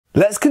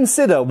Let's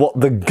consider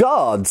what the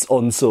guards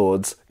on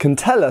swords can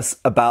tell us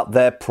about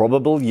their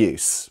probable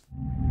use.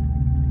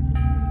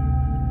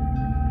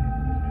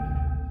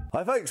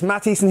 Hi folks,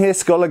 Matt Easton here,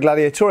 Schola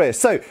Gladiatoria.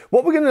 So,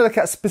 what we're going to look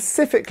at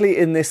specifically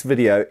in this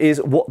video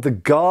is what the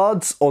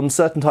guards on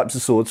certain types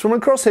of swords from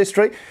across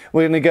history.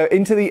 We're going to go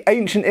into the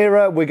ancient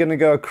era, we're going to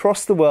go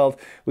across the world,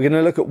 we're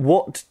going to look at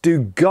what do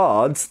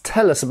guards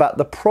tell us about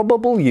the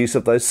probable use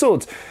of those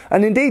swords.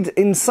 And indeed,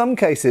 in some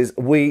cases,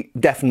 we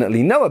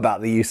definitely know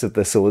about the use of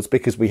the swords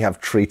because we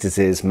have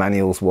treatises,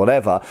 manuals,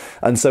 whatever,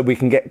 and so we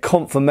can get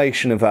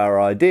confirmation of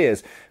our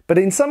ideas. But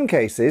in some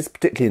cases,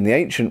 particularly in the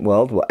ancient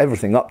world, well,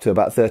 everything up to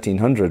about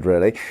 1300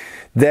 really,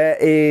 there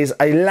is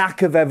a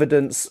lack of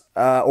evidence,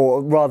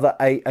 or rather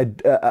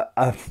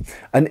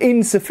an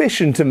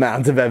insufficient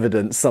amount of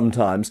evidence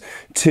sometimes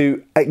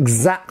to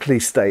exactly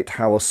state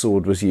how a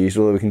sword was used,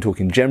 although we can talk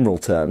in general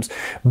terms.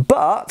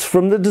 But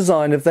from the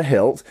design of the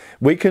hilt,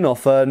 we can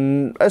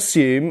often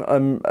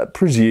assume,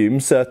 presume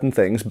certain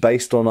things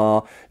based on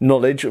our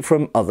knowledge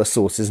from other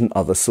sources and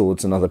other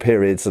swords and other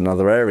periods and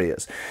other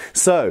areas.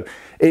 So,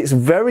 it's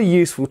very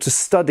useful to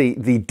study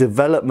the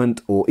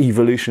development or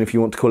evolution, if you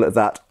want to call it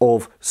that,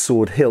 of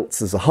sword hilts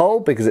as a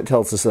whole, because it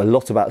tells us a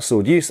lot about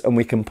sword use and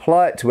we can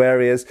apply it to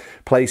areas,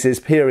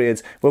 places,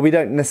 periods where we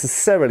don't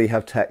necessarily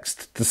have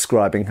text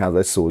describing how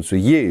those swords were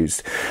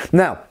used.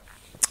 Now,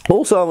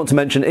 also I want to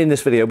mention in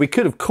this video, we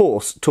could of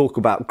course talk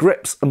about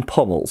grips and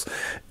pommels,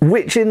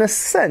 which in a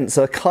sense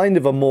are kind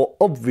of a more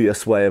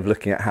obvious way of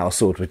looking at how a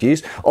sword was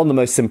used. On the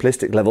most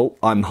simplistic level,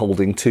 I'm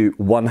holding two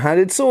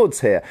one-handed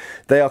swords here.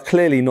 They are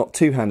clearly not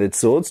two-handed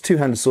swords.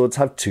 Two-handed swords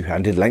have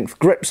two-handed length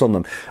grips on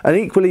them. And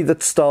equally, the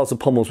styles of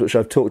pommels, which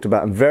I've talked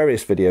about in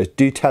various videos,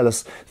 do tell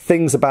us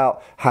things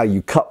about how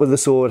you cut with the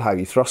sword, how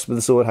you thrust with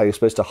the sword, how you're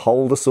supposed to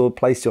hold the sword,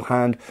 place your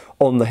hand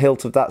on the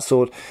hilt of that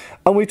sword.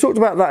 And we've talked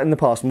about that in the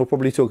past, and we'll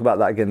probably talk about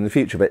that again in the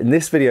future. But in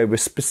this video, we're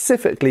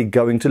specifically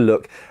going to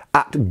look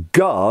at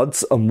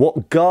guards and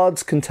what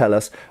guards can tell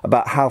us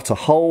about how to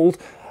hold,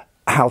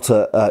 how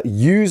to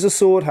use a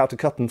sword, how to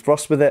cut and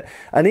thrust with it,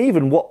 and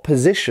even what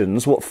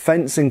positions, what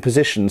fencing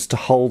positions to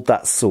hold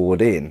that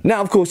sword in.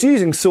 Now, of course,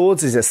 using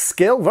swords is a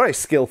skill, very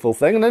skillful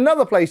thing, and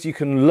another place you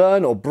can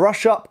learn or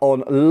brush up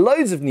on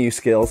loads of new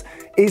skills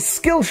is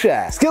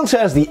Skillshare.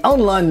 Skillshare is the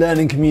online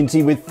learning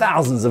community with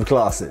thousands of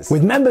classes,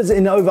 with members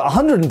in over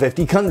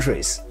 150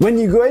 countries. When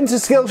you go into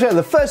Skillshare,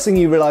 the first thing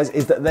you realise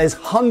is that there's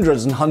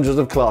hundreds and hundreds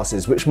of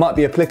classes which might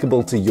be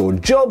applicable to your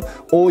job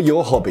or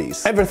your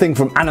hobbies. Everything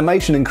from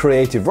animation and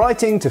creative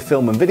writing to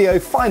film and video,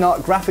 fine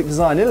art, graphic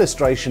design,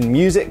 illustration,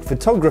 music,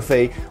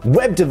 photography,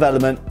 web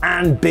development,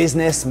 and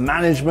business,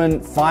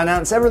 management,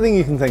 finance, everything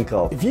you can think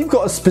of. If you've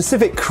got a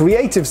specific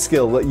creative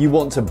skill that you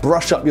want to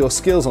brush up your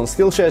skills on,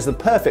 Skillshare is the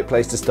perfect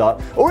place to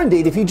start, or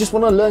indeed if you just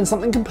want to learn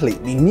something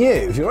completely new.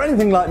 If you're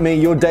anything like me,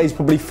 your day's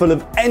probably full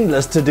of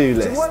endless to-do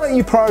lists. So why don't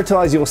you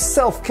prioritize your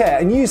self-care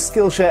and use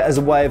Skillshare as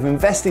a way of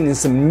investing in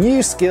some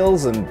new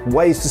skills and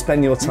ways to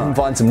spend your time. You can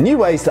find some new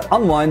ways to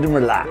unwind and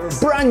relax.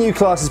 Brand new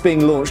classes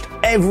being launched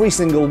every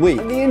single week,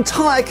 and the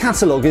entire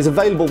catalogue is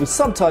available with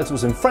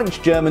subtitles in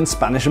French, German,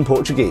 Spanish and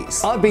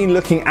Portuguese. I've been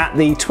looking at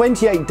the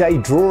 28-day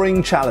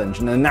drawing challenge,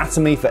 an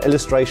anatomy for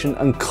illustration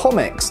and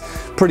comics.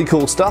 Pretty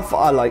cool stuff.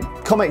 I like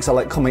comics, I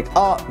like comic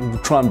art,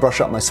 try and brush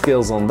up my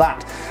skills on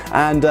that.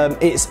 And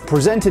it's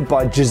presented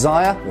by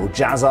Josiah, or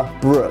Jazza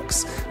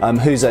Brooks,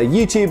 who's a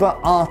YouTuber,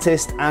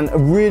 artist and a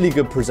really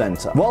good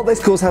presenter. While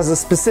this course has a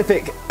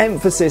specific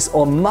emphasis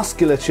on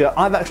musculature,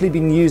 I've actually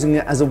been using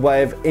it as a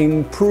way of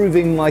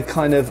improving my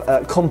kind of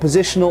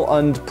compositional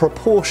and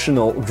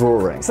proportional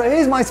drawing. So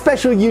here's my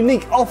special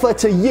unique offer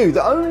to you,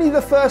 that only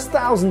the first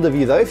 1,000 of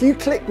you though, if you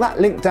click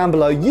that link down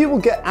below, you will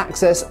get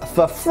access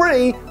for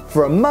free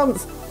for a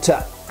month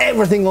to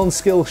everything on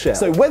Skillshare.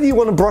 So whether you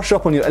want to brush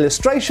up on your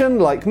illustration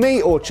like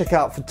me, or check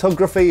out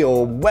photography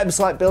or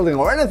website building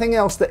or anything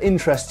else that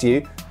interests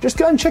you, just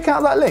go and check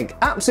out that link.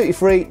 Absolutely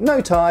free,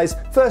 no ties,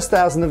 first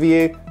 1,000 of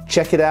you.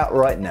 Check it out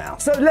right now.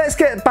 So let's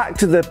get back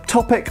to the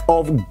topic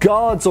of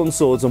guards on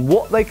swords and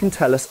what they can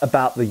tell us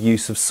about the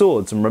use of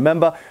swords. And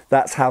remember,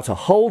 that's how to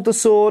hold the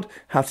sword,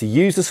 how to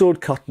use the sword,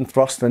 cut and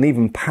thrust, and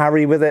even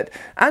parry with it.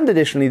 And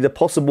additionally, the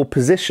possible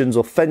positions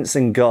or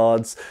fencing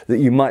guards that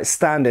you might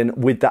stand in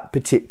with that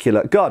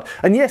particular guard.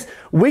 And yes,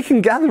 we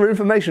can gather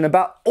information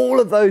about all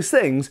of those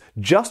things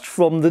just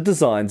from the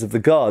designs of the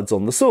guards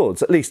on the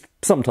swords. At least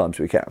sometimes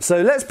we can.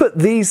 So let's put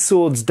these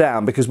swords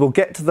down because we'll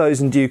get to those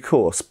in due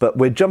course, but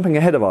we're jumping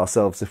ahead of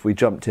ourselves if we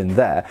jumped in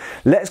there.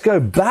 Let's go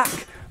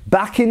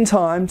back in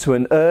time to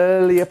an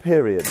earlier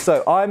period.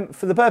 So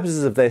for the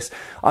purposes of this,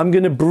 I'm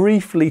going to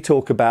briefly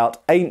talk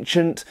about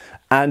ancient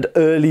and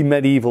early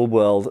medieval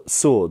world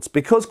swords,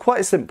 because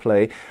quite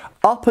simply,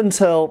 up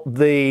until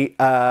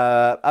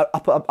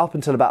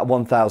about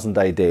 1000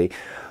 AD,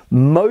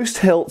 most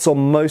hilts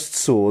on most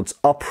swords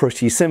are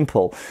pretty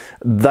simple.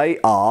 They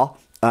are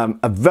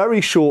a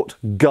very short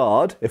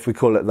guard, if we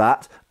call it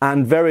that,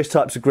 and various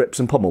types of grips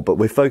and pommel, but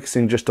we're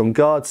focusing just on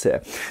guards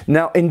here.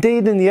 Now,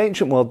 indeed, in the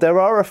ancient world, there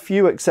are a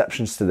few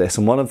exceptions to this,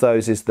 and one of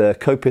those is the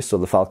copis or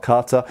the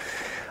falcata.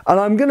 And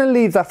I'm going to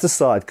leave that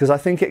aside because I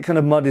think it kind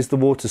of muddies the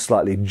water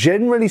slightly.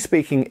 Generally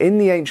speaking, in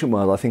the ancient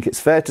world, I think it's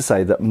fair to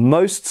say that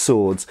most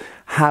swords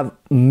have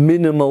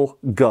minimal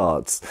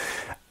guards.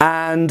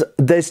 And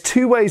there's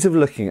two ways of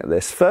looking at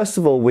this. First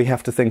of all, we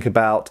have to think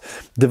about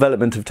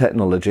development of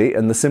technology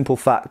and the simple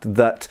fact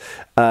that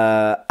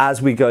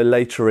as we go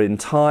later in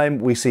time,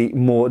 we see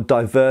more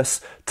diverse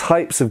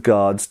types of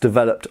guards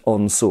developed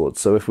on swords.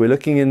 So if we're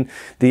looking in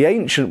the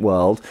ancient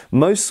world,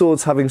 most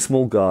swords having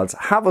small guards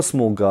have a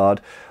small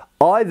guard,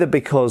 either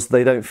because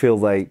they don't feel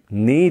they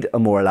need a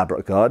more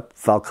elaborate guard,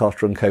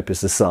 falcata and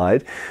copis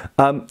aside,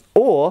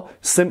 or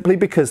simply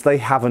because they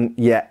haven't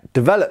yet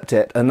developed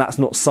it, and that's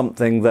not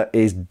something that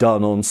is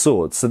done on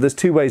swords. So there's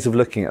two ways of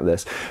looking at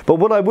this. But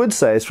what I would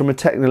say is, from a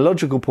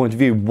technological point of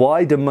view,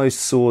 why do most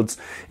swords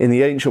in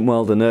the ancient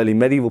world and early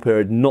medieval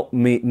period not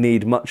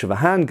need much of a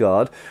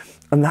handguard?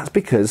 And that's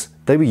because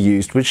they were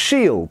used with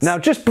shields. Now,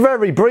 just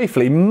very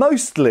briefly,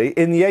 mostly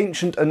in the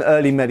ancient and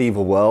early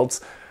medieval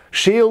worlds,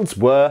 shields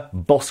were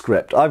boss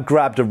gripped. I've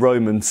grabbed a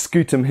Roman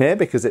scutum here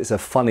because it's a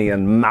funny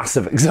and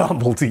massive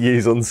example to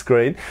use on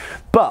screen.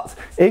 But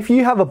if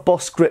you have a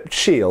boss gripped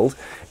shield,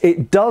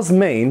 it does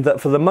mean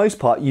that for the most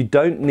part you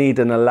don't need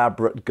an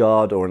elaborate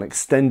guard or an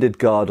extended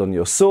guard on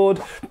your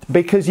sword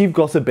because you've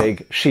got a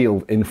big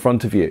shield in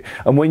front of you.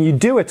 And when you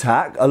do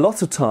attack, a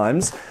lot of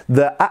times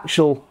the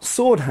actual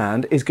sword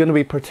hand is going to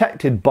be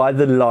protected by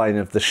the line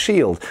of the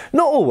shield.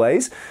 Not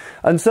always.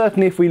 And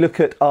certainly if we look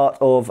at art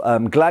of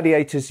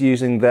gladiators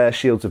using their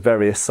shields of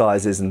various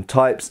sizes and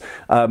types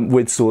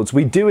with swords,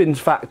 we do in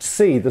fact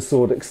see the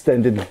sword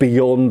extended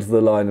beyond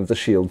the line of the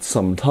shield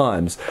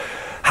sometimes.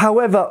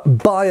 However,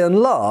 by and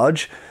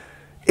large,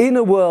 in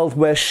a world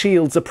where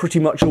shields are pretty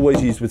much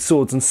always used with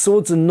swords, and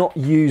swords are not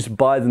used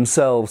by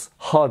themselves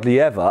hardly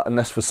ever,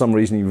 unless for some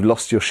reason you've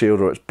lost your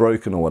shield or it's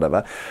broken or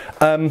whatever,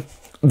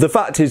 the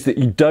fact is that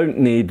you don't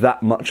need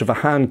that much of a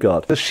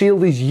handguard. The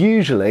shield is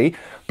usually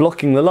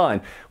blocking the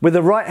line. With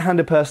a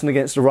right-handed person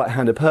against a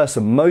right-handed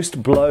person,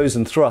 most blows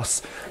and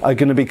thrusts are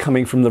going to be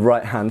coming from the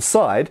right-hand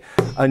side,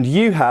 and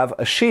you have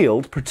a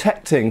shield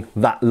protecting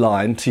that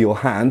line to your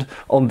hand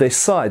on this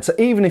side. So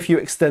even if you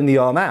extend the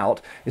arm out,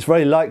 it's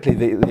very likely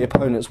that the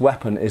opponent's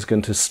weapon is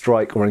going to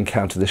strike or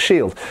encounter the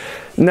shield.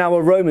 Now,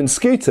 a Roman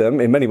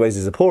scutum, in many ways,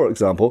 is a poor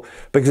example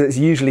because it's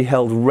usually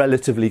held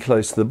relatively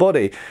close to the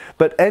body.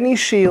 But any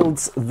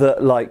shields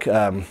that, like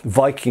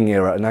Viking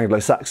era and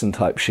Anglo-Saxon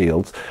type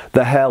shields,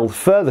 that held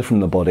further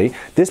from the body,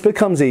 this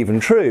becomes even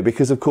true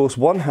because, of course,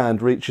 one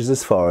hand reaches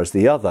as far as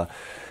the other.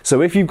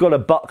 So if you've got a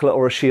buckler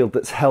or a shield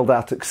that's held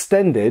out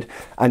extended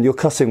and you're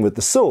cutting with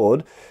the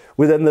sword,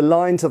 well, then the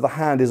lines of the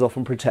hand is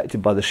often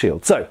protected by the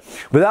shield. So,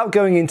 without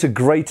going into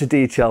greater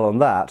detail on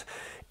that,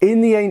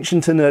 in the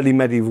ancient and early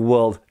medieval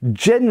world,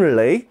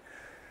 generally,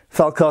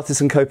 falcatis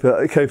and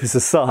copis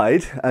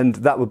aside, and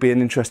that would be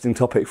an interesting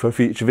topic for a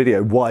future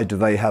video, why do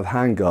they have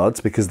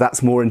handguards? Because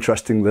that's more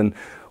interesting than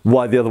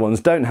why the other ones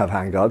don't have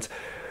handguards.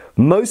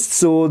 Most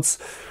swords,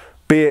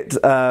 be it,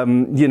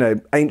 you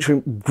know,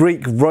 ancient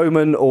Greek,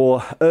 Roman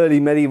or early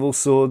medieval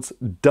swords,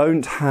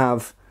 don't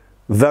have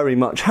very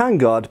much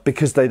handguard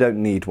because they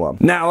don't need one.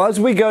 Now, as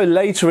we go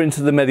later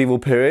into the medieval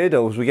period,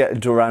 or as we get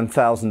into around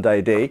 1000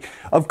 AD,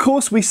 of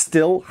course we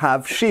still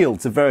have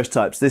shields of various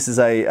types. This is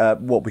a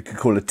what we could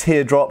call a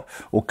teardrop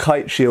or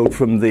kite shield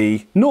from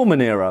the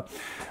Norman era.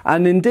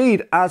 And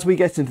indeed, as we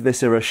get into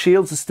this era,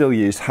 shields are still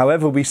used.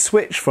 However, we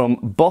switch from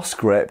boss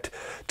gripped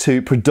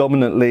to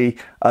predominantly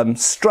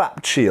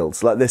strapped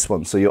shields, like this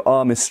one. So your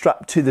arm is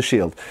strapped to the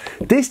shield.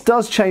 This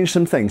does change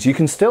some things. You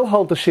can still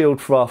hold the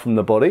shield far from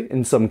the body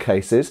in some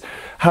cases.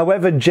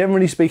 However,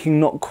 generally speaking,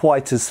 not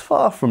quite as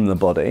far from the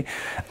body.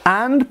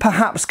 And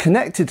perhaps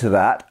connected to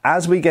that,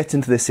 as we get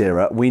into this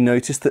era, we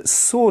notice that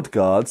sword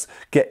guards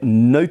get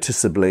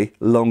noticeably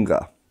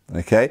longer.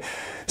 Okay,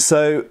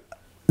 so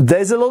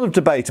there's a lot of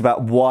debate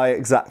about why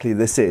exactly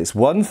this is.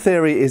 One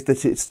theory is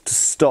that it's to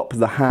stop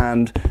the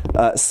hand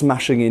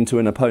smashing into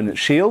an opponent's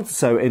shield.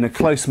 So in a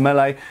close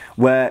melee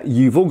where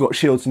you've all got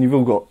shields and you've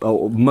all got,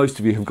 or most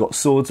of you have got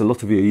swords, a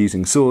lot of you are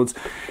using swords,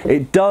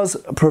 it does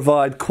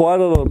provide quite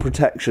a lot of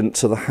protection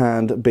to the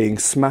hand being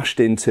smashed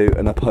into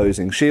an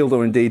opposing shield,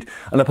 or indeed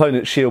an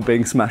opponent's shield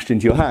being smashed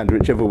into your hand,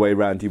 whichever way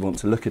round you want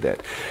to look at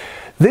it.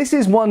 This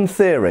is one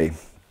theory.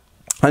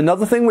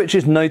 Another thing which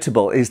is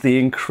notable is the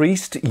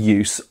increased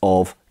use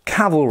of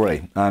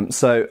cavalry.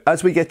 So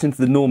as we get into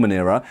the Norman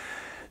era,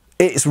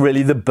 it's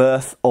really the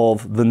birth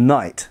of the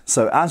knight.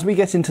 So as we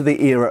get into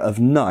the era of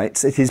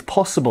knights, it is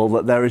possible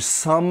that there is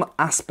some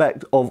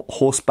aspect of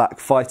horseback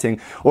fighting,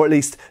 or at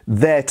least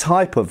their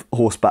type of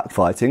horseback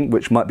fighting,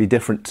 which might be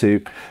different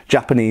to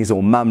Japanese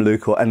or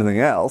Mamluk or anything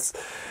else.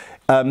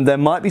 There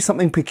might be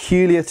something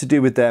peculiar to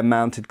do with their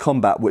mounted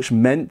combat, which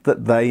meant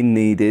that they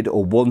needed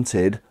or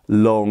wanted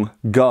long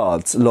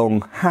guards,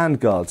 long hand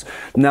guards.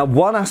 Now,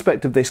 one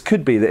aspect of this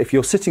could be that if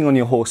you're sitting on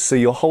your horse, so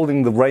you're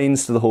holding the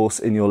reins to the horse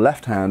in your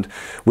left hand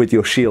with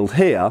your shield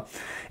here,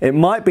 it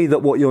might be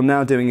that what you're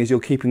now doing is you're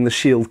keeping the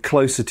shield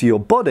closer to your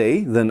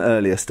body than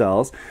earlier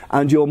styles,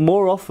 and you're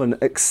more often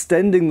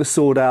extending the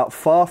sword out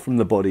far from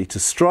the body to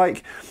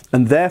strike,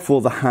 and therefore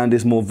the hand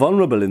is more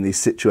vulnerable in these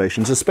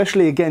situations,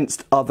 especially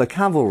against other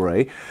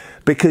cavalry,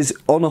 because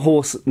on a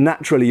horse,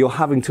 naturally, you're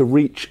having to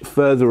reach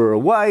further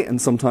away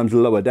and sometimes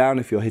lower down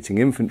if you're hitting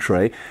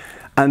infantry,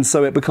 and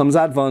so it becomes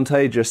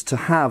advantageous to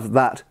have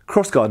that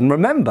crossguard. And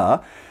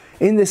remember,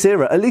 in this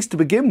era, at least to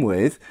begin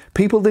with,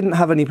 people didn't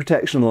have any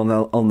protection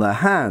on their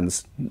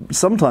hands,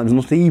 sometimes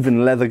not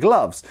even leather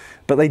gloves,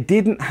 but they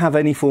didn't have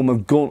any form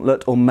of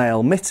gauntlet or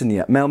mail mitten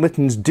yet. Mail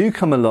mittens do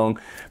come along,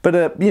 but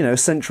a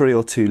century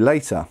or two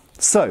later.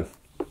 So,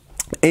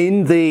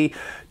 in the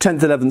 10th,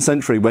 11th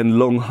century, when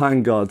long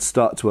handguards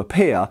start to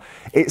appear,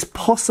 it's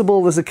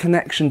possible there's a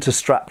connection to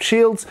strapped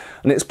shields,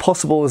 and it's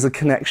possible there's a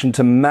connection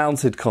to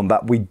mounted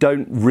combat. We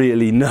don't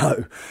really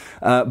know.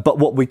 But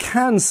what we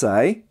can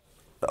say,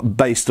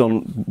 based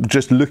on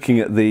just looking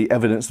at the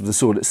evidence of the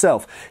sword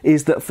itself,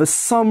 is that for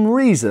some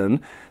reason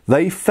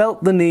they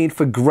felt the need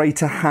for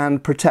greater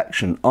hand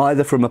protection,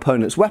 either from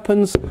opponents'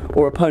 weapons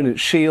or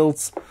opponents'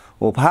 shields,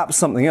 or perhaps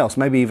something else,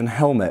 maybe even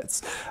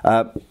helmets.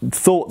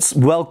 Thoughts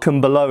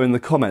welcome below in the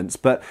comments,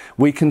 but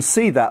we can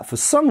see that for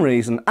some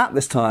reason at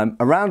this time,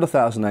 around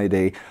 1000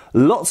 AD,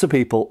 lots of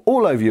people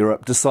all over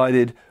Europe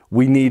decided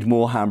we need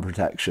more hand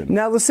protection.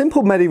 Now, the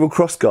simple medieval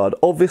crossguard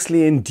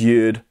obviously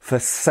endured for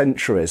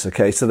centuries,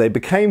 okay? So they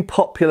became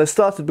popular,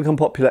 started to become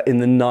popular in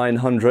the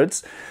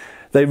 900s.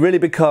 They really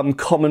become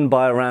common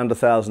by around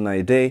 1000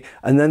 AD,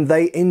 and then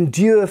they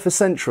endure for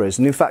centuries.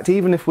 And in fact,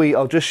 even if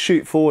I'll just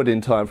shoot forward in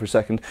time for a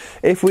second,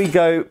 if we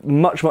go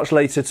much, much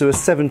later to a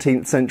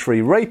 17th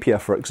century rapier,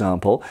 for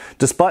example,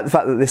 despite the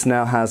fact that this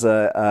now has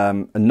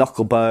a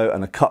knuckle bow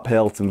and a cup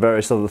hilt and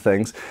various other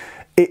things,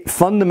 it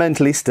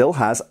fundamentally still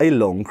has a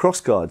long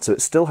crossguard. So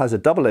it still has a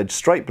double-edged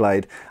straight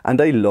blade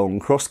and a long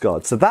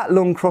crossguard. So that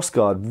long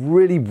crossguard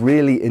really,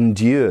 really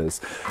endures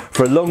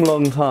for a long,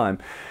 long time.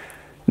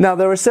 Now,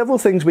 there are several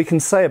things we can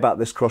say about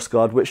this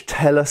crossguard which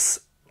tell us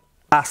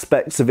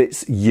aspects of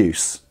its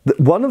use.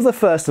 One of the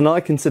first, and I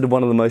consider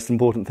one of the most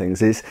important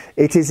things, is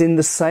it is in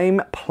the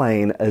same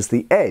plane as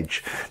the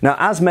edge. Now,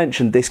 as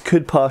mentioned, this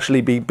could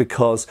partially be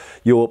because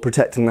you're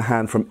protecting the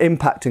hand from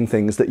impacting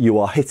things that you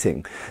are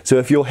hitting. So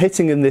if you're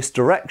hitting in this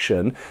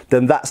direction,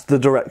 then that's the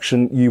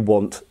direction you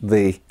want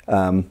the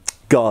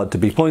guard to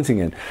be pointing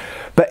in.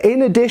 But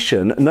in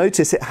addition,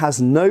 notice it has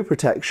no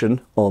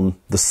protection on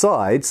the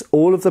sides.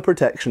 All of the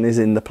protection is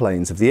in the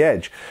planes of the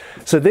edge.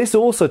 So this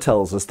also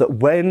tells us that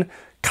when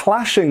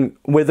clashing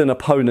with an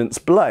opponent's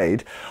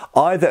blade,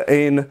 either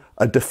in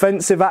a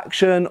defensive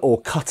action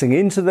or cutting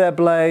into their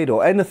blade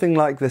or anything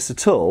like this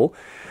at all,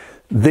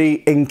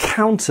 the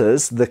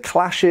encounters, the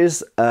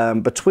clashes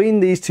between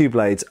these two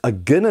blades are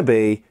going to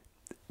be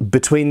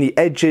between the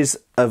edges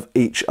of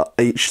each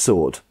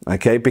sword,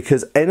 okay?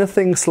 Because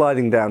anything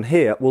sliding down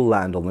here will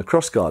land on the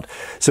crossguard.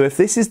 So if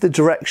this is the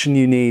direction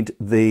you need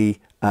the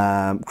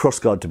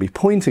crossguard to be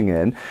pointing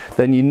in,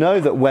 then you know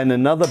that when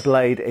another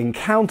blade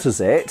encounters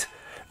it,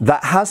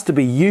 that has to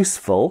be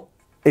useful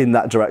in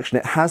that direction.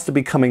 It has to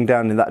be coming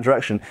down in that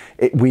direction.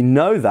 We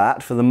know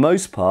that, for the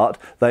most part,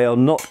 they are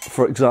not,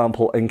 for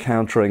example,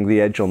 encountering the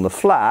edge on the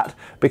flat,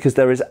 because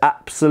there is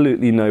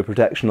absolutely no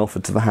protection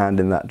offered to the hand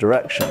in that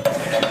direction.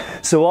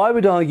 So I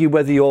would argue,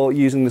 whether you're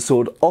using the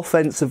sword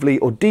offensively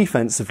or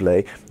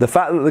defensively, the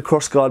fact that the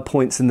crossguard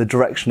points in the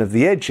direction of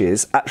the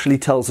edges actually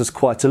tells us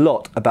quite a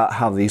lot about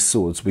how these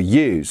swords were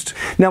used.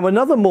 Now,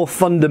 another more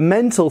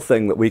fundamental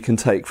thing that we can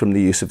take from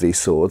the use of these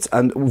swords,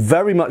 and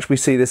very much we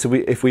see this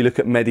if we look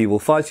at medieval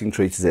fighting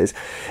treatises,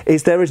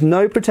 is there is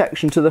no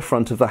protection to the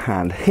front of the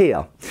hand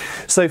here.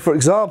 So for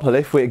example,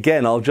 if we,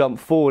 again, I'll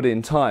jump forward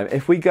in time,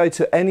 if we go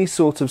to any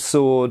sort of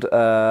sword,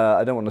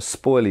 I don't want to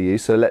spoil you,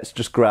 so let's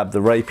just grab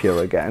the rapier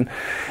again.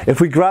 If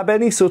we grab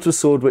any sort of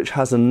sword which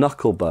has a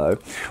knuckle bow,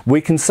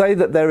 we can say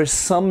that there is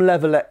some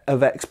level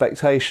of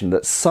expectation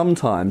that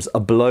sometimes a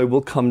blow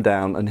will come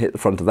down and hit the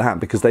front of the hand,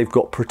 because they've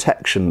got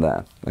protection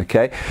there,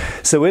 okay?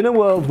 So in a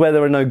world where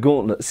there are no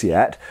gauntlets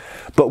yet,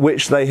 but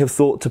which they have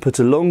thought to put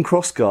a long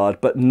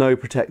crossguard but no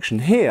protection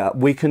here,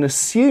 we can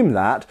assume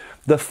that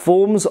the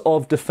forms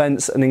of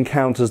defense and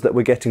encounters that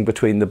we're getting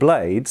between the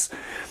blades,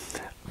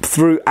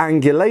 through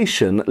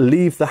angulation,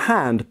 leave the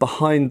hand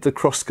behind the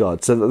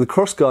crossguard, so that the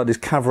crossguard is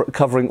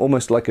covering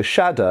almost like a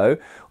shadow,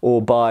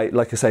 or by,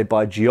 like I say,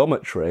 by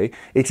geometry,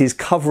 it is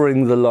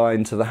covering the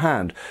line to the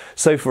hand.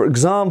 So for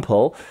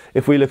example,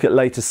 if we look at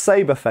later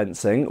sabre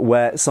fencing,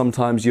 where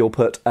sometimes you'll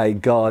put a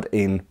guard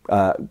in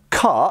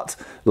cart,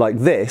 like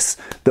this,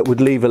 that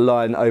would leave a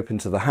line open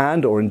to the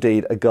hand, or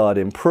indeed a guard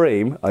in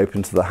prime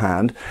open to the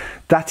hand,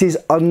 that is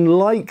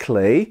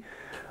unlikely,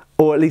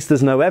 or at least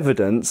there's no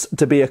evidence,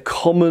 to be a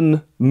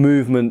common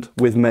movement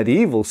with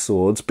medieval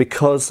swords,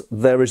 because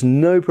there is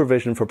no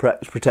provision for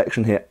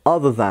protection here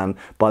other than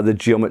by the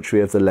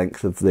geometry of the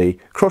length of the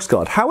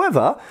crossguard.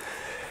 However,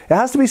 It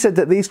has to be said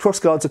that these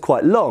cross guards are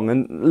quite long,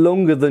 and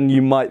longer than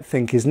you might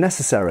think is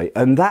necessary,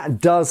 and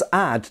that does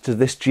add to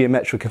this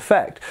geometric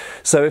effect.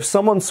 So if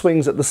someone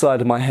swings at the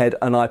side of my head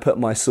and I put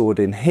my sword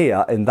in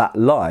here, in that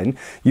line,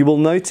 you will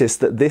notice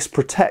that this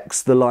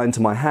protects the line to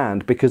my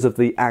hand because of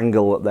the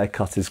angle that their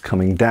cut is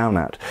coming down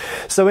at.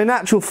 So in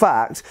actual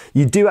fact,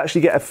 you do actually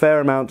get a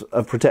fair amount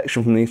of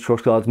protection from these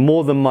cross guards,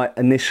 more than might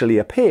initially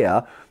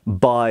appear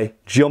by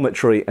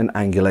geometry and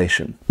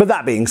angulation. But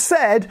that being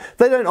said,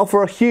 they don't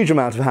offer a huge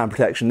amount of hand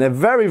protection. They're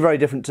very, very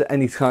different to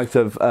any kind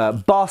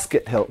of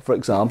basket hilt, for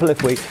example.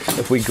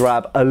 If we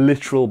grab a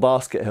literal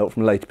basket hilt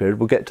from a later period,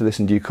 we'll get to this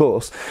in due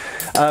course,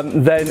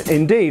 then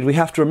indeed we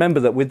have to remember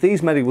that with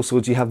these medieval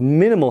swords you have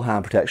minimal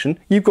hand protection.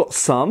 You've got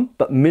some,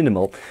 but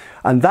minimal.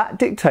 And that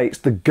dictates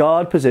the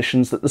guard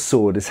positions that the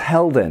sword is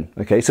held in.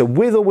 Okay, so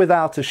with or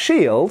without a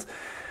shield,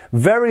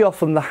 very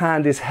often the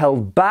hand is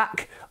held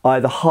back,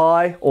 either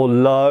high or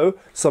low,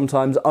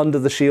 sometimes under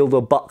the shield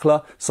or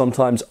buckler,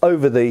 sometimes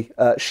over the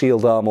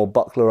shield arm or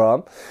buckler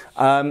arm,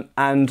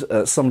 and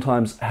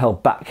sometimes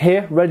held back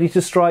here, ready to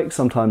strike,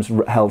 sometimes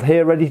held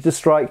here, ready to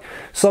strike,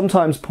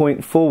 sometimes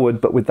point forward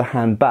but with the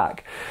hand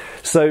back.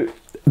 So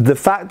the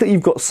fact that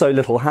you've got so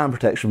little hand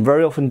protection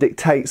very often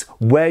dictates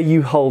where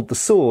you hold the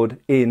sword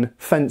in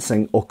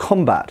fencing or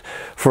combat.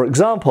 For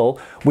example,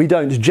 we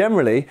don't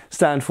generally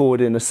stand forward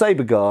in a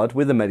sabre guard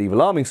with a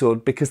medieval arming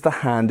sword because the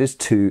hand is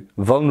too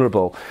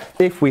vulnerable.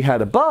 If we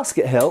had a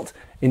basket hilt,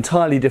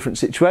 entirely different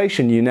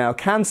situation. You now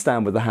can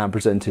stand with the hand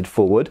presented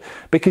forward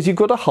because you've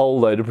got a whole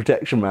load of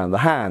protection around the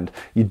hand.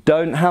 You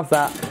don't have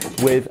that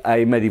with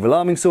a medieval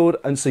arming sword,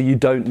 and so you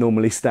don't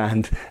normally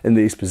stand in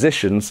these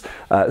positions,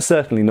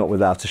 certainly not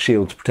without a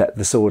shield to protect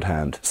the sword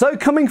hand. So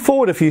coming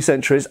forward a few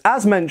centuries,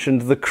 as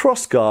mentioned, the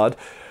crossguard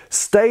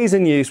stays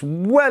in use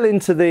well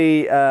into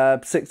the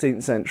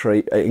 16th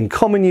century in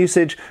common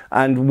usage,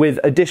 and with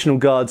additional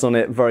guards on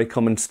it very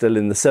common still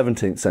in the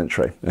 17th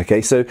century.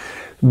 Okay, so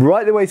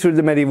right the way through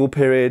the medieval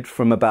period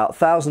from about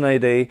 1000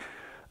 AD,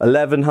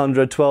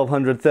 1100,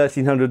 1200,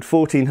 1300,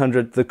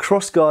 1400, the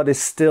crossguard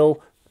is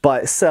still by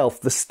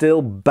itself the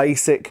still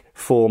basic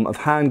form of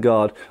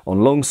handguard on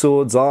long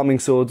swords, arming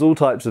swords, all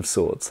types of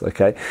swords,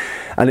 okay?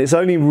 And it's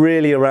only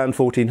really around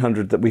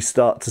 1400 that we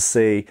start to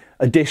see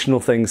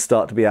additional things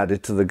start to be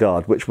added to the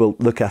guard, which we'll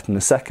look at in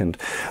a second.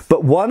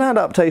 But one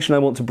adaptation I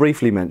want to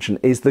briefly mention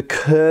is the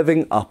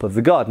curving up of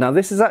the guard. Now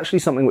this is actually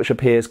something which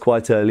appears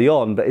quite early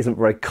on but isn't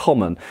very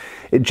common.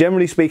 It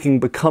generally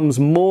speaking becomes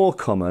more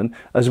common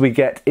as we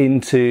get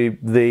into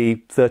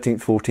the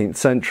 13th, 14th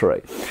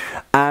century.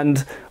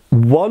 And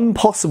one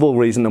possible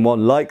reason and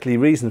one likely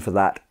reason for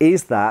that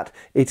is that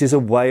it is a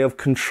way of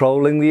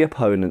controlling the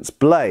opponent's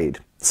blade.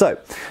 So,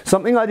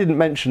 something I didn't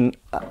mention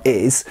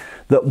is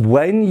that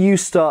when you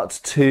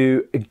start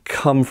to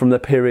come from the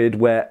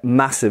period where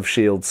massive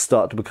shields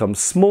start to become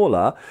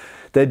smaller,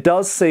 there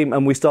does seem,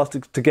 and we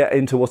started to get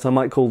into what I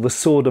might call the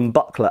sword and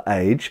buckler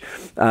age,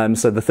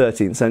 so the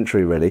 13th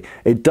century really,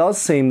 it does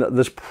seem that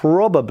there's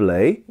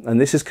probably,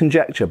 and this is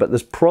conjecture, but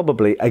there's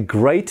probably a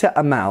greater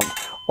amount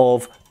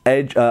of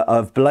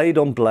blade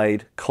on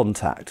blade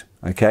contact,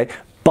 okay?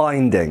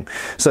 Binding.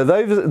 So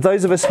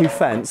those of us who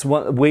fence,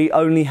 we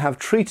only have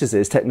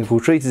treatises, technical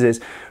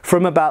treatises,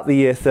 from about the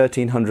year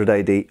 1300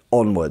 AD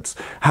onwards.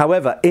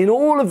 However, in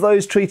all of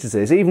those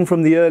treatises, even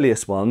from the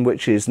earliest one,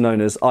 which is known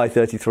as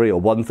I-33 or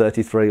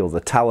 133 or the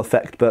Tau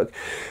Effect book,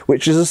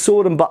 which is a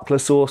sword and buckler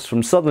source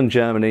from southern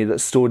Germany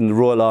that's stored in the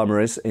Royal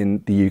Armouries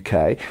in the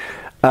UK,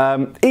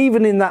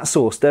 even in that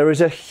source there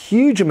is a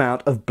huge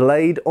amount of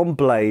blade on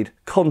blade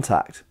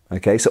contact.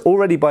 Okay, so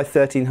already by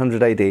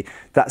 1300 AD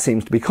that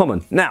seems to be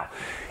common. Now,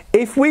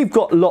 if we've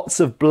got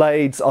lots of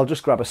blades, I'll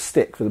just grab a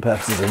stick for the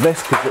purposes of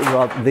this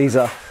because these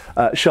are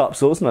sharp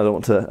swords and I don't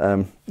want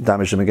to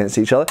damage them against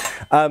each other.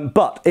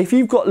 But if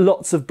you've got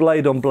lots of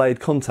blade on blade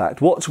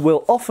contact, what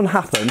will often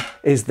happen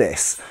is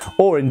this.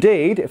 Or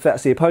indeed, if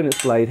that's the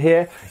opponent's blade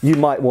here, you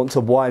might want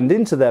to wind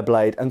into their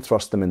blade and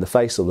thrust them in the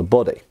face or the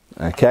body.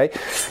 Okay,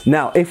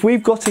 now if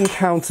we've got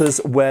encounters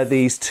where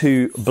these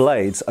two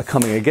blades are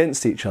coming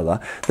against each other,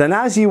 then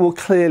as you will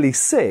clearly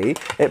see,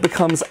 it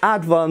becomes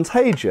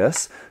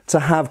advantageous to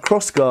have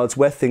crossguards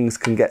where things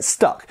can get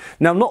stuck.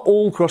 Now, not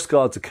all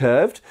crossguards are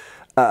curved.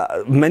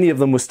 Many of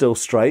them were still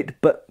straight,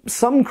 but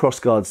some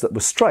crossguards that were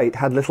straight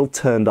had little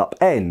turned up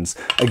ends,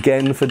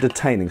 again for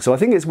detaining. So I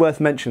think it's worth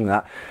mentioning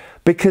that,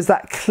 because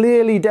that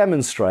clearly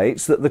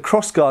demonstrates that the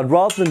crossguard,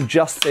 rather than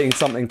just being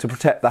something to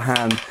protect the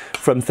hand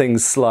from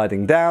things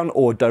sliding down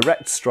or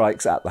direct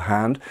strikes at the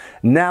hand,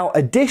 now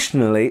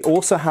additionally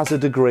also has a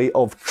degree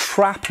of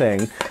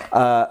trapping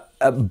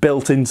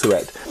built into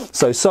it.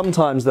 So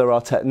sometimes there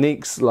are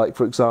techniques like,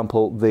 for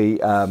example, the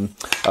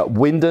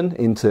winden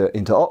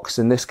into ox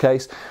in this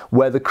case,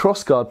 where the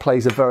crossguard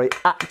plays a very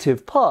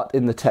active part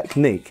in the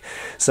technique.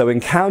 So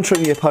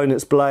encountering the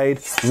opponent's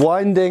blade,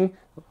 winding,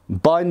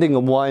 binding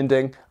and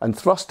winding and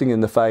thrusting in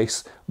the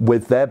face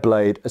with their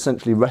blade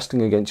essentially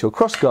resting against your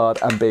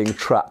crossguard and being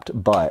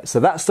trapped by it. So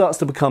that starts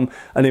to become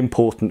an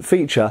important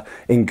feature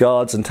in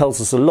guards and tells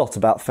us a lot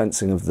about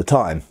fencing of the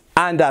time.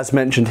 And as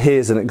mentioned,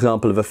 here's an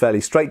example of a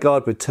fairly straight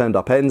guard with turned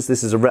up ends.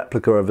 This is a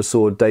replica of a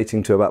sword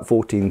dating to about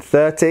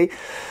 1430.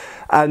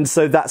 And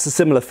so that's a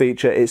similar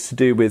feature. It's to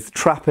do with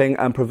trapping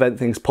and prevent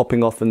things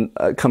popping off and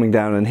coming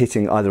down and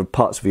hitting either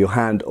parts of your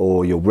hand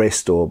or your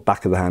wrist or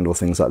back of the hand or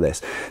things like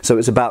this. So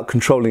it's about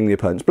controlling the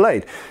opponent's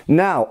blade.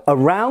 Now,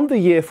 around the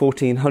year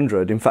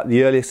 1400, in fact,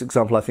 the earliest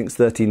example I think is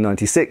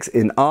 1396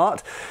 in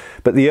art,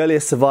 but the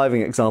earliest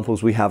surviving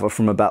examples we have are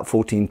from about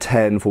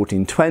 1410,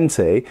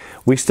 1420,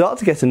 we start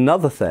to get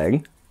another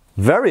thing,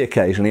 very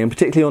occasionally, and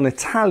particularly on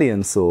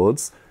Italian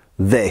swords,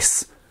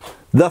 this.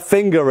 The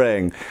finger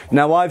ring.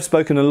 Now, I've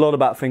spoken a lot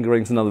about finger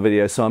rings in other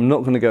videos, so I'm not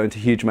going to go into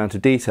a huge amount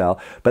of detail,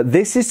 but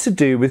this is to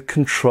do with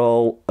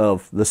control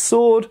of the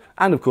sword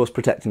and, of course,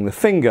 protecting the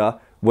finger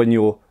when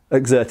you're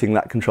exerting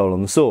that control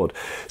on the sword.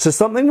 So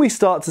something we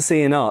start to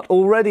see in art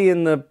already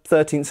in the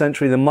 13th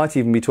century, there might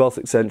even be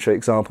 12th century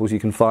examples you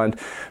can find,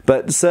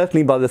 but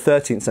certainly by the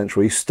 13th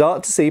century you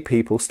start to see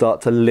people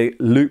start to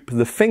loop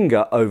the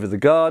finger over the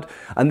guard,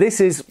 and this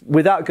is,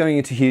 without going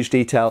into huge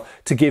detail,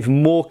 to give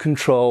more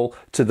control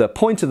to the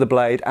point of the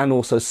blade and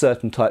also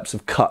certain types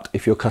of cut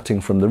if you're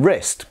cutting from the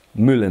wrist.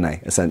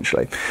 Moulinet,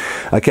 essentially.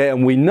 Okay,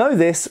 and we know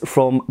this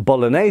from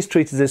Bolognese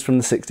treatises from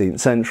the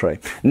 16th century.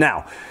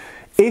 Now,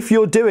 if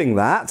you're doing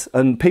that,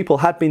 and people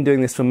had been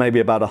doing this for maybe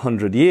about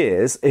 100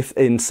 years, if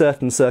in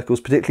certain circles,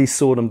 particularly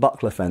sword and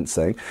buckler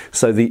fencing,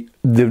 so the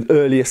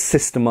earliest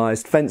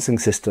systemized fencing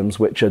systems,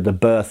 which are the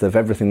birth of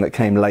everything that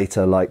came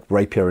later, like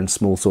rapier and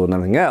small sword and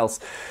everything else,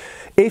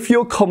 if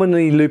you're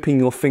commonly looping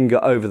your finger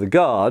over the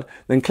guard,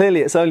 then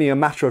clearly it's only a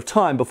matter of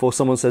time before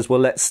someone says, well,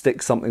 let's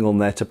stick something on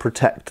there to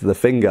protect the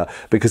finger.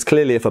 Because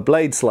clearly if a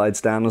blade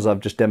slides down, as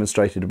I've just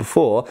demonstrated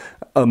before,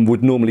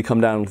 would normally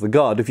come down onto the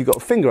guard, if you've got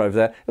a finger over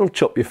there, it'll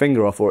chop your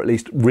finger off or at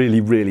least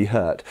really, really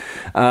hurt.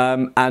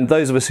 And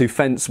those of us who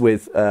fence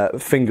with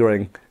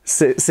fingering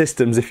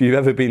systems, if you've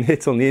ever been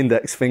hit on the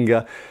index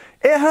finger,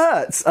 it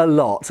hurts a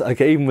lot,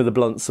 okay, even with a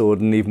blunt sword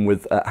and even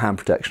with hand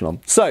protection on.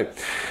 So,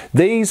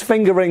 these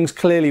finger rings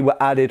clearly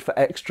were added for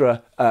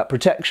extra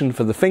protection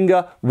for the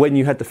finger when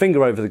you had the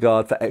finger over the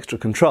guard for extra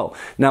control.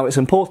 Now, it's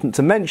important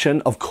to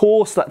mention, of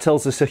course, that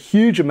tells us a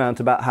huge amount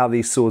about how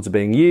these swords are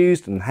being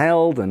used and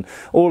held and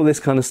all of this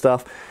kind of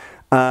stuff.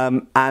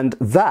 And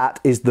that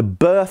is the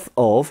birth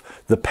of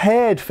the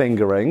paired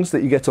finger rings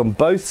that you get on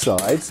both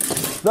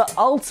sides that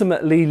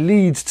ultimately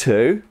leads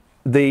to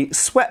the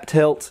swept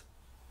hilt,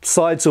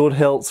 side sword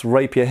hilts,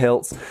 rapier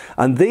hilts,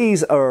 and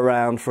these are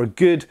around for a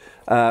good,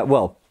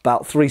 well,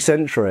 about 3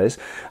 centuries,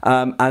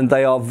 and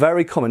they are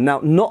very common. Now,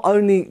 not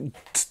only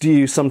do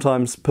you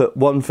sometimes put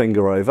one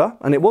finger over,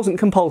 and it wasn't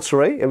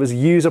compulsory, it was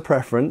user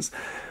preference,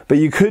 but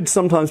you could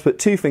sometimes put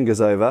 2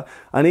 fingers over,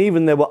 and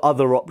even there were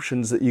other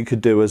options that you could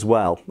do as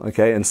well,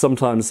 okay? And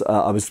sometimes,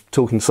 I was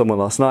talking to someone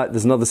last night,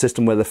 there's another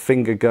system where the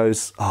finger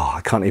goes, oh,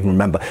 I can't even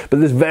remember, but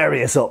there's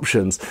various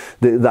options.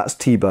 That's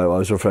Thibaut I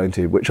was referring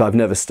to, which I've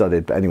never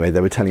studied, but anyway,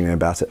 they were telling me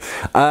about it.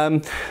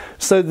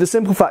 So the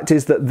simple fact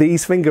is that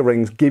these finger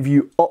rings give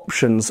you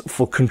options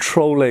for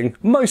controlling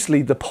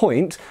mostly the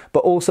point, but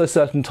also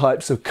certain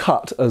types of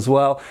cut as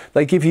well.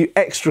 They give you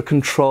extra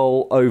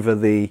control over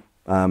the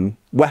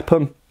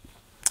weapon,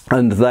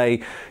 and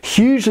they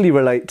hugely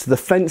relate to the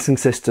fencing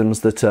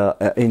systems that are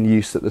in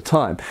use at the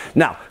time.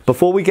 Now,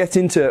 before we get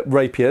into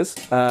rapiers,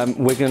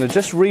 we're going to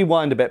just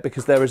rewind a bit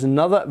because there is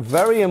another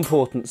very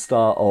important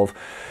style of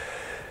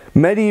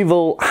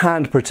medieval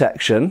hand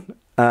protection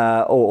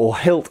or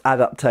hilt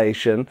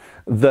adaptation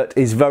that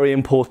is very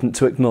important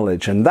to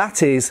acknowledge, and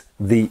that is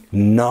the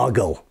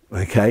Nagel,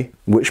 okay,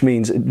 which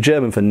means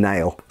German for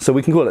nail, so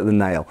we can call it the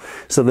nail.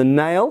 So the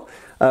nail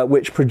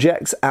which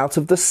projects out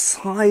of the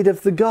side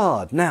of the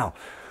guard. Now,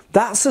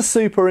 that's a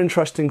super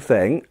interesting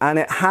thing, and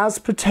it has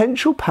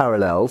potential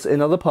parallels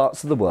in other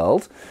parts of the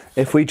world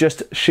if we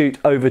just shoot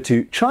over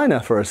to China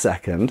for a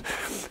second.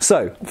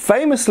 So,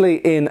 famously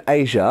in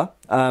Asia,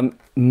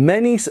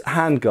 many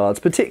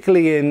handguards,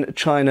 particularly in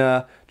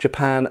China,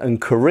 Japan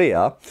and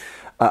Korea,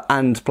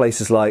 and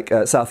places like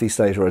Southeast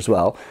Asia as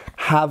well,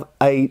 have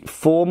a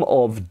form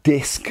of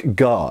disc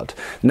guard.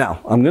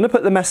 Now, I'm going to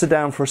put the messer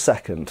down for a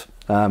second,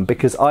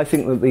 because I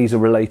think that these are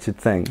related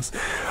things.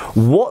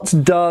 What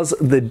does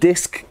the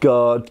disc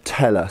guard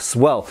tell us?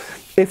 Well,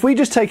 if we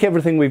just take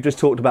everything we've just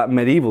talked about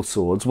medieval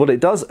swords, what it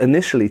does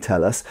initially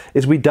tell us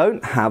is we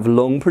don't have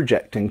long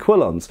projecting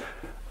quillons.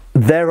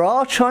 There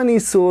are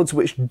Chinese swords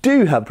which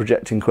do have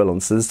projecting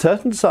quillons. So there's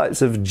certain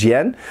types of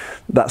jian,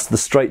 that's the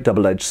straight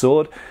double-edged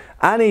sword,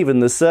 and even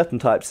there's certain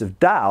types of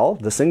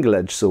dao, the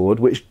single-edged sword,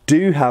 which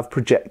do have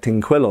projecting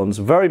quillons,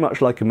 very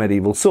much like a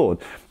medieval sword.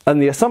 And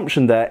the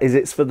assumption there is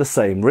it's for the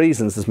same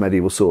reasons as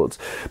medieval swords.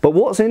 But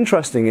what's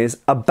interesting is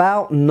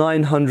about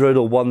 900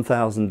 or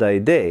 1000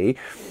 AD,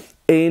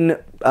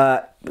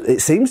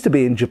 it seems to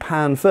be in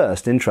Japan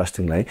first,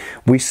 interestingly,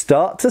 we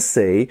start to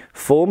see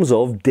forms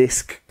of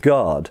disc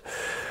guard.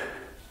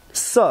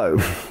 So,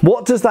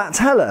 what does that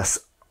tell us?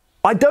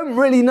 I don't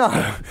really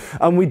know,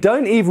 and we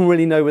don't even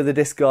really know where the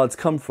disc guards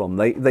come from.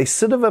 They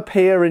sort of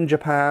appear in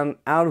Japan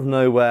out of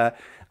nowhere,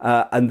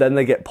 and then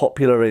they get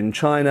popular in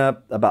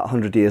China about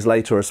 100 years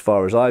later, as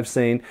far as I've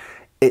seen.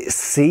 It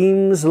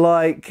seems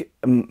like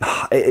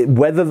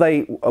whether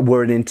they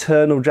were an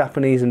internal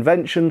Japanese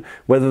invention,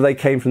 whether they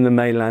came from the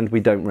mainland, we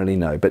don't really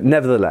know. But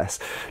nevertheless,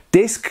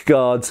 disc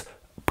guards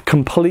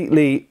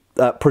completely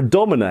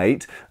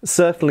predominate,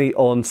 certainly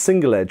on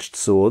single-edged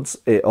swords.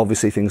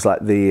 Obviously things like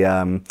the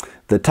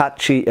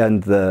tachi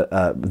and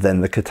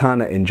then the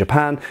katana in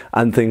Japan,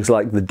 and things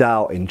like the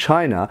dao in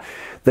China,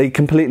 they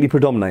completely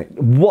predominate.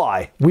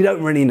 Why? We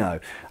don't really know.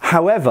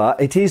 However,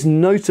 it is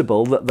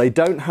notable that they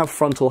don't have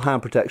frontal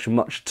hand protection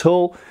much at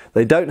all.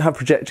 They don't have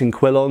projecting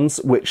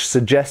quillons, which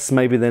suggests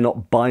maybe they're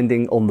not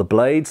binding on the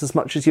blades as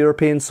much as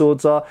European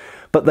swords are,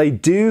 but they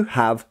do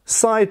have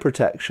side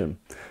protection.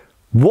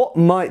 What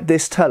might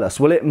this tell us?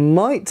 Well, it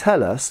might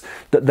tell us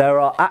that there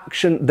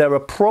are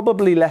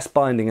probably less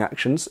binding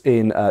actions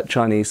in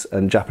Chinese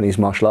and Japanese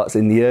martial arts,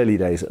 in the early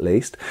days at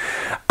least.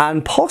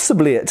 And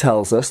possibly it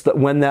tells us that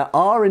when there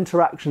are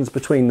interactions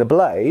between the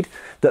blade,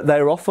 that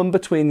they're often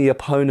between the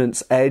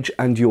opponent's edge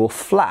and your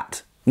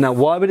flat. Now,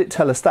 why would it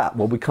tell us that?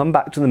 Well, we come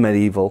back to the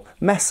medieval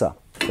mesa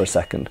for a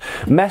second.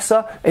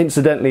 Mesa,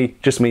 incidentally,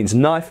 just means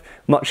knife,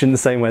 much in the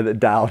same way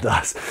that Dao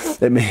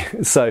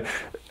does. So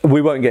we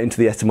won't get into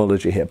the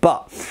etymology here,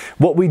 but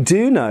what we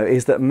do know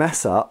is that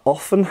mesa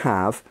often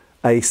have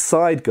a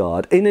side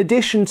guard in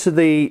addition to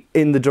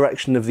in the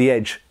direction of the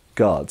edge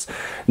guards.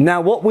 Now,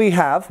 what we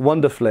have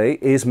wonderfully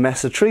is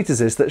mesa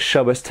treatises that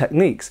show us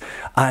techniques,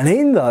 and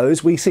in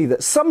those we see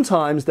that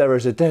sometimes there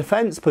is a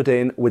defense put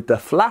in with the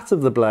flat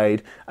of the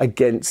blade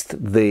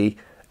against the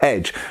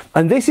edge.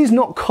 And this is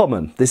not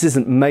common. This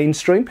isn't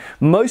mainstream.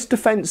 Most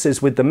defences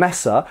with the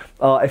mesa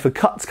are, if a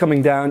cut's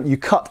coming down, you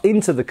cut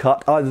into the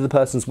cut, either the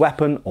person's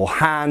weapon or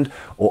hand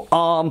or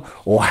arm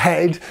or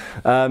head.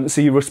 So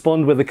you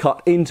respond with a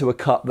cut into a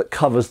cut that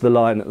covers the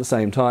line at the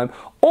same time.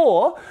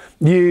 Or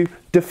you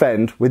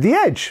defend with the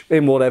edge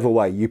in whatever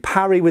way. You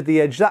parry with the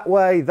edge that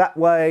way, that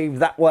way,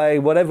 that way,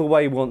 whatever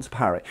way you want to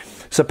parry.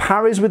 So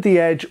parries with the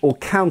edge or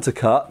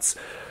countercuts,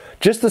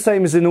 just the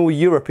same as in all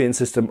European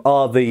system,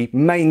 are the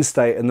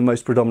mainstay and the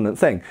most predominant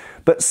thing.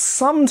 But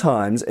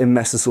sometimes in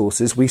mesa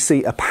sources we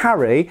see a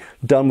parry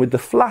done with the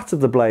flat of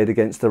the blade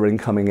against their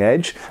incoming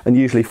edge, and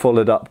usually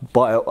followed up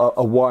by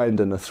a wind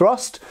and a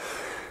thrust.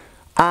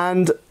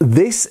 And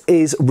this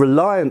is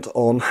reliant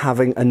on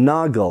having a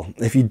nagel.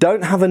 If you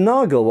don't have a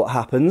nagel, what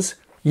happens?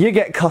 You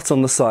get cut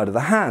on the side of the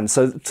hand.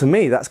 So to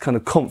me, that's kind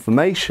of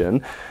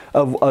confirmation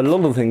of a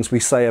lot of the things we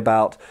say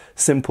about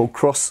simple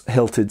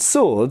cross-hilted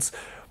swords,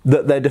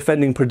 that they're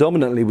defending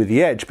predominantly with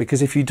the edge,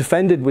 because if you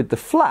defended with the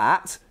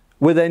flat,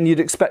 well, then you'd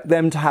expect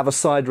them to have a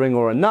side ring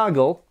or a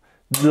nagel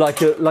like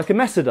a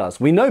mesa does.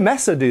 We know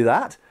mesa do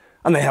that,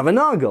 and they have a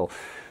nagel.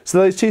 So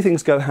those two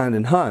things go hand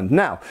in hand.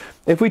 Now,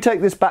 if we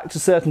take this back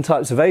to certain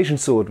types of Asian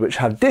sword which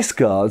have disc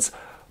guards,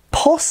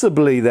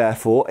 possibly,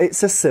 therefore,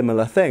 it's a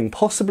similar thing.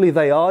 Possibly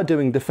they are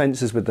doing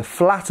defences with the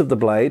flat of the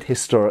blade,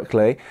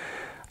 historically,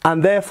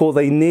 and therefore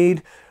they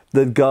need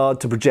the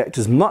guard to project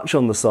as much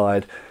on the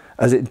side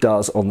as it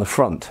does on the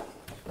front.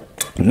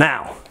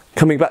 Now,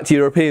 coming back to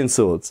European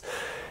swords,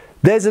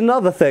 there's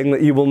another thing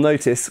that you will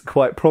notice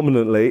quite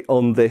prominently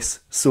on this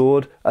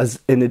sword,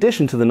 as in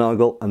addition to the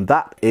nagel, and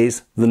that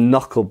is the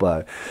knuckle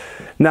bow.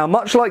 Now,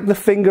 much like the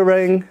finger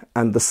ring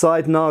and the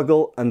side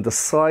nagel and the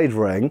side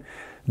ring,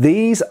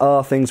 these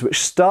are things which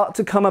start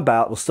to come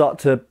about, or start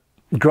to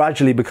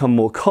gradually become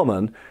more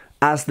common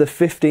as the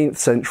 15th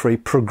century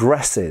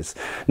progresses.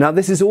 Now,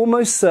 this is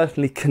almost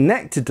certainly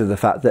connected to the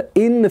fact that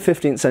in the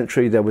 15th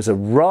century there was a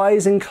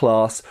rising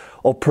class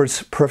of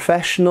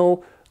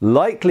professional,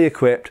 lightly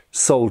equipped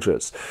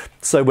soldiers.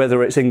 So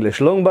whether it's English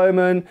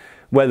longbowmen,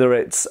 whether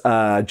it's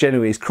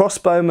Genoese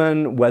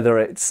crossbowmen, whether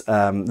it's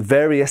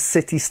various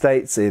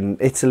city-states in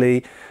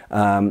Italy,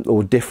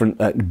 or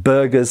different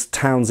burghers,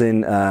 towns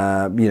in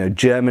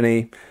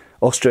Germany,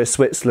 Austria,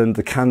 Switzerland,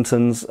 the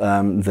cantons,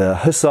 the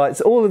Hussites,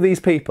 all of these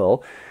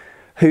people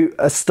who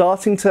are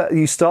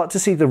you start to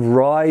see the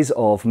rise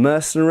of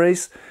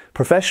mercenaries,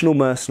 professional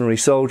mercenary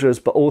soldiers,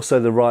 but also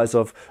the rise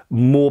of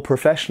more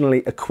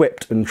professionally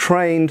equipped and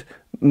trained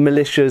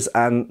militias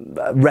and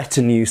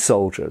retinue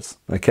soldiers,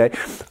 okay?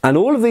 And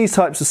all of these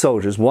types of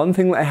soldiers, one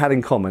thing that they had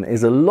in common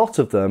is a lot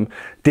of them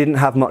didn't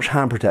have much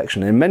hand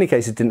protection. In many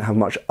cases, didn't have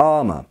much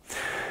armour.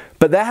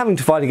 But they're having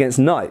to fight against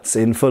knights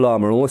in full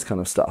armour and all this kind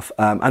of stuff.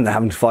 And they're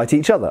having to fight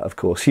each other, of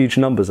course, huge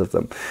numbers of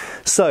them.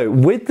 So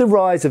with the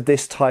rise of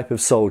this type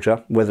of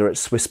soldier, whether it's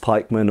Swiss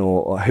pikemen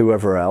or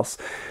whoever else,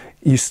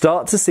 you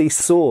start to see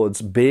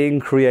swords being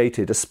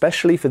created,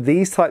 especially for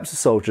these types of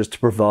soldiers, to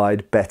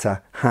provide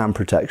better hand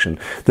protection.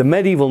 The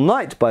medieval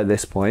knight, by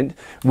this point,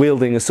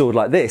 wielding a sword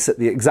like this at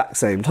the exact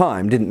same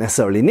time, didn't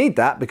necessarily need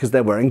that because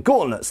they're wearing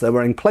gauntlets, they're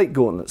wearing plate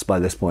gauntlets by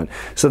this point.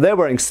 So they're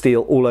wearing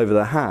steel all over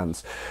their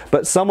hands.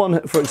 But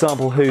someone, for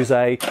example, who's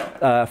a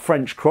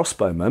French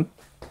crossbowman,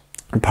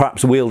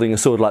 perhaps wielding a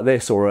sword like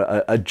this,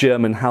 or a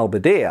German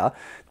halberdier,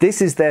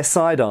 this is their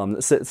sidearm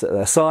that sits at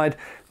their side.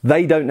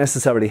 they don't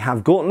necessarily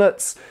have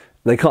gauntlets.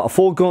 They can't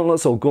afford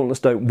gauntlets, or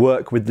gauntlets don't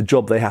work with the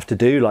job they have to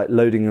do, like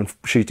loading and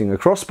shooting a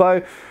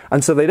crossbow.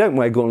 And so they don't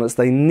wear gauntlets.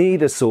 They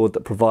need a sword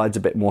that provides a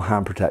bit more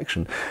hand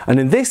protection. And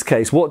in this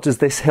case, what does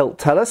this hilt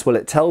tell us? Well,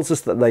 it tells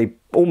us that they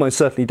almost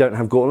certainly don't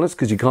have gauntlets,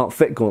 because you can't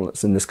fit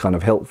gauntlets in this kind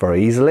of hilt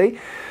very easily,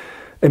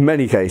 in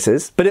many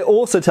cases. But it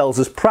also tells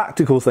us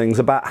practical things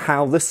about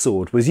how the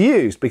sword was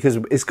used, because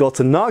it's got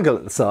a nagel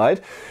at the side,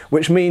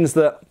 which means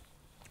that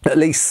at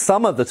least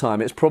some of the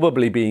time it's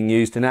probably being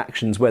used in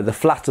actions where the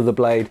flat of the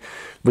blade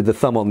with the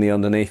thumb on the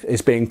underneath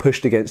is being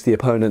pushed against the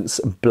opponent's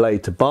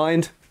blade to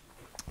bind.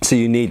 So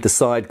you need the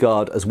side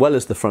guard as well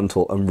as the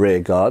frontal and rear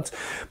guards.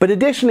 But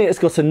additionally, it's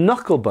got a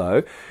knuckle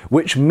bow,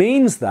 which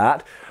means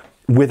that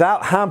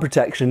without hand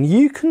protection,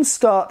 you can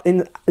start,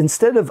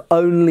 instead of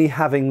only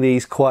having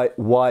these quite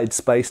wide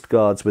spaced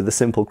guards with a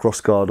simple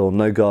cross guard or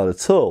no guard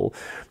at all,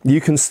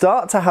 you can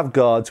start to have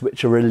guards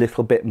which are a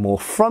little bit more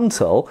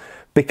frontal,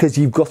 because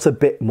you've got a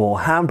bit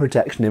more hand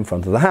protection in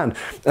front of the hand.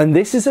 And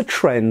this is a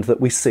trend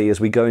that we see as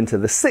we go into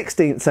the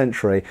 16th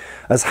century,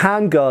 as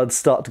hand guards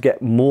start to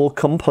get more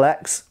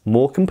complex,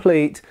 more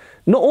complete.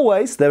 Not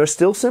always, there are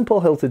still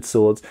simple hilted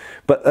swords,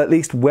 but at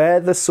least where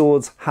the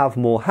swords have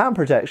more hand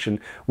protection,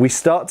 we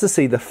start to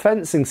see the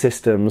fencing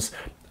systems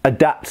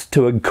adapt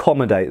to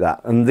accommodate that.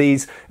 And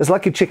these, it's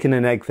like a chicken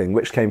and egg thing,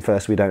 which came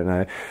first we don't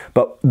know,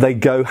 but they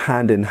go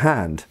hand in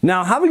hand.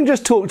 Now, having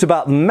just talked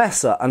about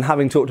Mesa and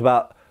having talked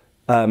about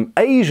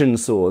Asian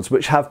swords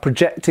which have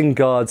projecting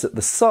guards at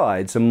the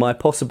sides and my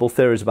possible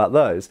theories about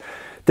those,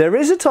 there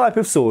is a type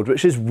of sword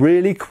which is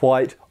really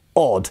quite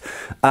odd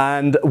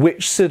and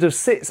which sort of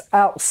sits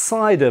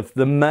outside of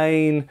the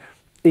main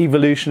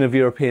evolution of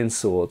European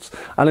swords.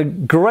 And a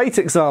great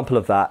example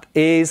of that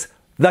is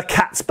the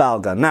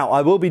Katzbalger. Now,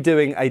 I will be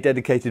doing a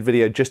dedicated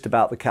video just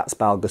about the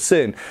Katzbalger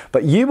soon,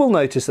 but you will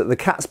notice that the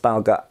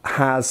Katzbalger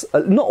has,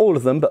 not all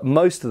of them, but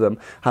most of them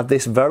have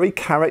this very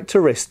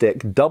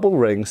characteristic double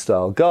ring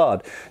style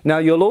guard. Now,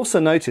 you'll also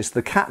notice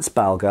the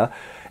Katzbalger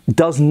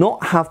does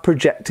not have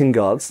projecting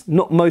guards,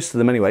 not most of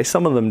them anyway,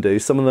 some of them do,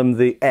 some of them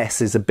the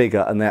S is a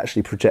bigger and they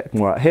actually project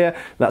more out here.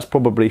 That's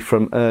probably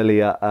from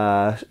earlier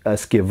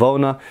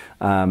Schiavona,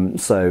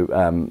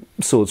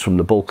 swords from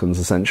the Balkans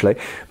essentially.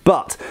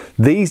 But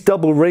these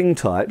double ring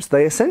types,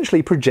 they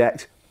essentially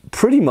project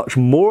pretty much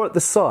more at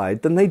the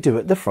side than they do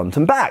at the front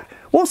and back.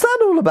 What's that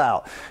all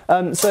about?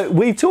 So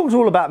we've talked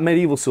all about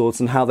medieval swords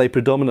and how they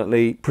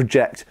predominantly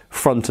project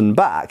front and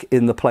back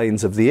in the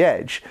planes of the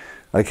edge,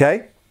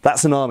 okay?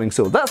 That's an arming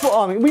sword. That's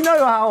what we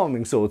know how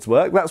arming swords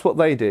work. That's what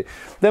they do.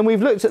 Then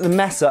we've looked at the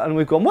Mesa and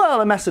we've gone, well,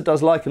 a Mesa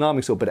does like an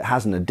arming sword, but it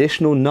has an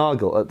additional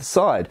nagel at the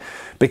side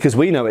because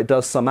we know it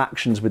does some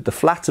actions with the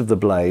flat of the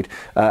blade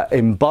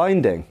in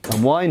binding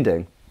and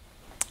winding.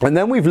 And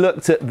then we've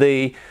looked at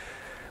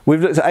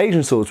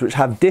Asian swords which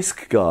have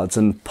disc guards,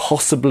 and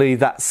possibly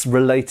that's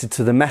related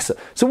to the Mesa.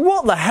 So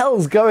what the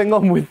hell's going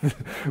on with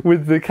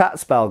the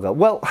Katzbalger?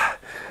 Well,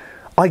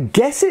 I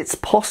guess it's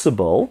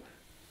possible.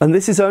 And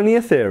this is only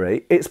a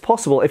theory, it's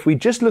possible if we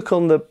just look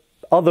on the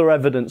other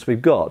evidence we've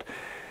got.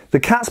 The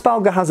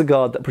Katzbalger has a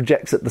guard that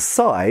projects at the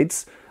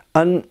sides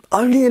and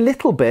only a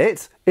little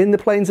bit in the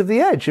planes of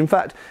the edge. In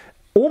fact,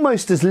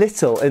 almost as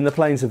little in the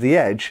planes of the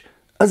edge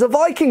as a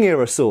Viking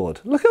era sword.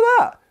 Look at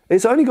that.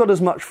 It's only got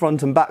as much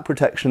front and back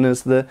protection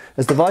as the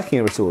Viking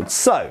era sword.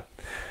 So,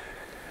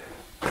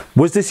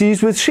 was this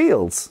used with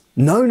shields?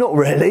 No, not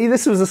really.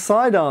 This was a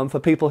sidearm for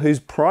people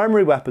whose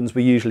primary weapons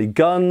were usually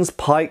guns,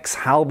 pikes,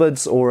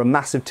 halberds, or a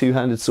massive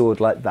two-handed sword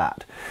like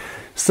that.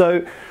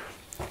 So,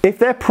 if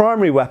their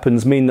primary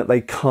weapons mean that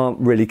they can't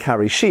really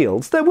carry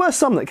shields, there were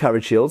some that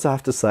carried shields, I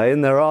have to say,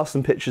 and there are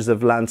some pictures of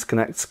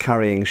Landsknechts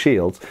carrying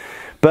shields.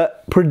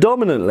 But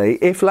predominantly,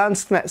 if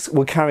Landsknechts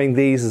were carrying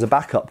these as a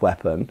backup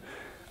weapon,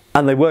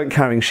 and they weren't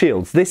carrying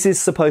shields, this is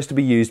supposed to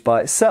be used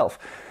by itself.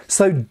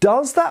 So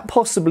does that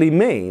possibly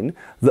mean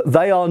that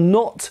they are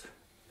not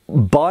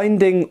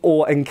binding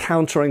or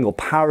encountering or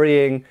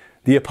parrying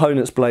the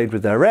opponent's blade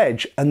with their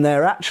edge, and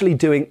they're actually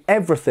doing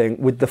everything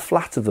with the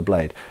flat of the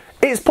blade?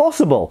 It's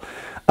possible.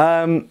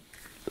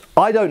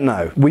 I don't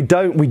know. We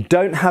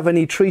don't have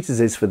any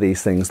treatises for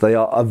these things. They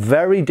are a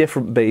very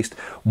different beast.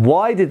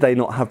 Why did they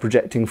not have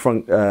projecting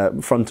front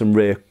and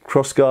rear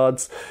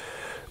crossguards?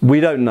 We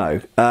don't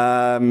know.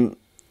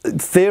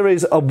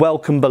 Theories are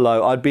welcome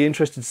below. I'd be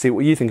interested to see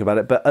what you think about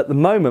it, but at the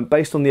moment,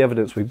 based on the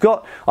evidence we've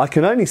got, I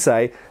can only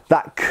say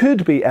that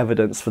could be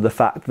evidence for the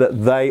fact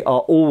that they are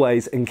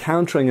always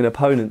encountering an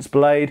opponent's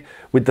blade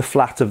with the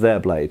flat of their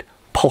blade,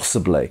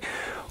 possibly.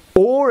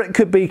 Or it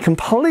could be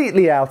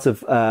completely out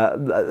of,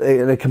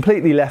 in a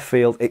completely left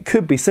field. It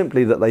could be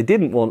simply that they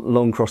didn't want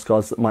long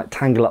crossguards that might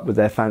tangle up with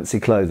their fancy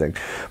clothing.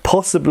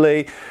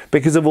 Possibly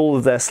because of all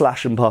of their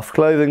slash and puff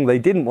clothing, they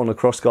didn't want a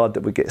crossguard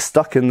that would get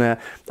stuck in there.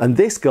 And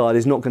this guard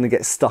is not going to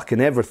get stuck in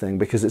everything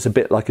because it's a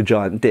bit like a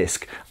giant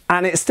disc.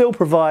 And it still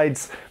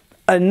provides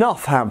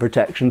enough hand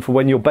protection for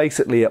when you're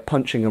basically at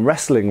punching and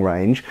wrestling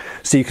range,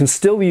 so you can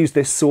still use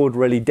this sword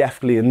really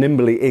deftly and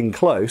nimbly in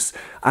close,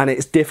 and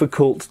it's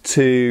difficult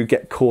to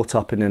get caught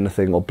up in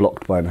anything or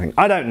blocked by anything.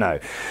 I don't know.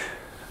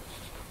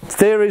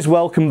 Theories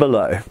welcome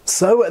below.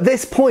 So at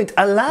this point,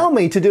 allow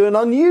me to do an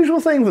unusual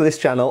thing for this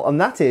channel,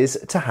 and that is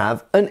to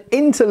have an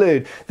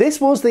interlude. This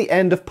was the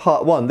end of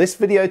part 1. This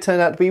video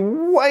turned out to be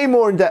way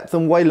more in depth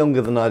and way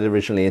longer than I'd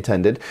originally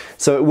intended,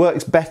 so it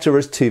works better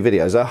as 2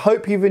 videos. I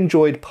hope you've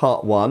enjoyed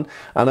part 1,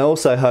 and I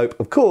also hope,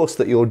 of course,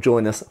 that you'll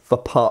join us for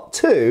part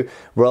 2,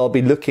 where I'll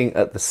be looking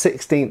at the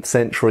 16th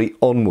century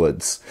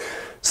onwards.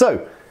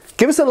 So,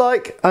 give us a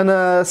like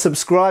and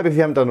subscribe if you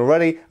haven't done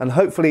already, and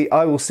hopefully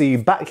I will see you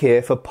back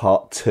here for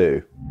part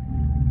 2.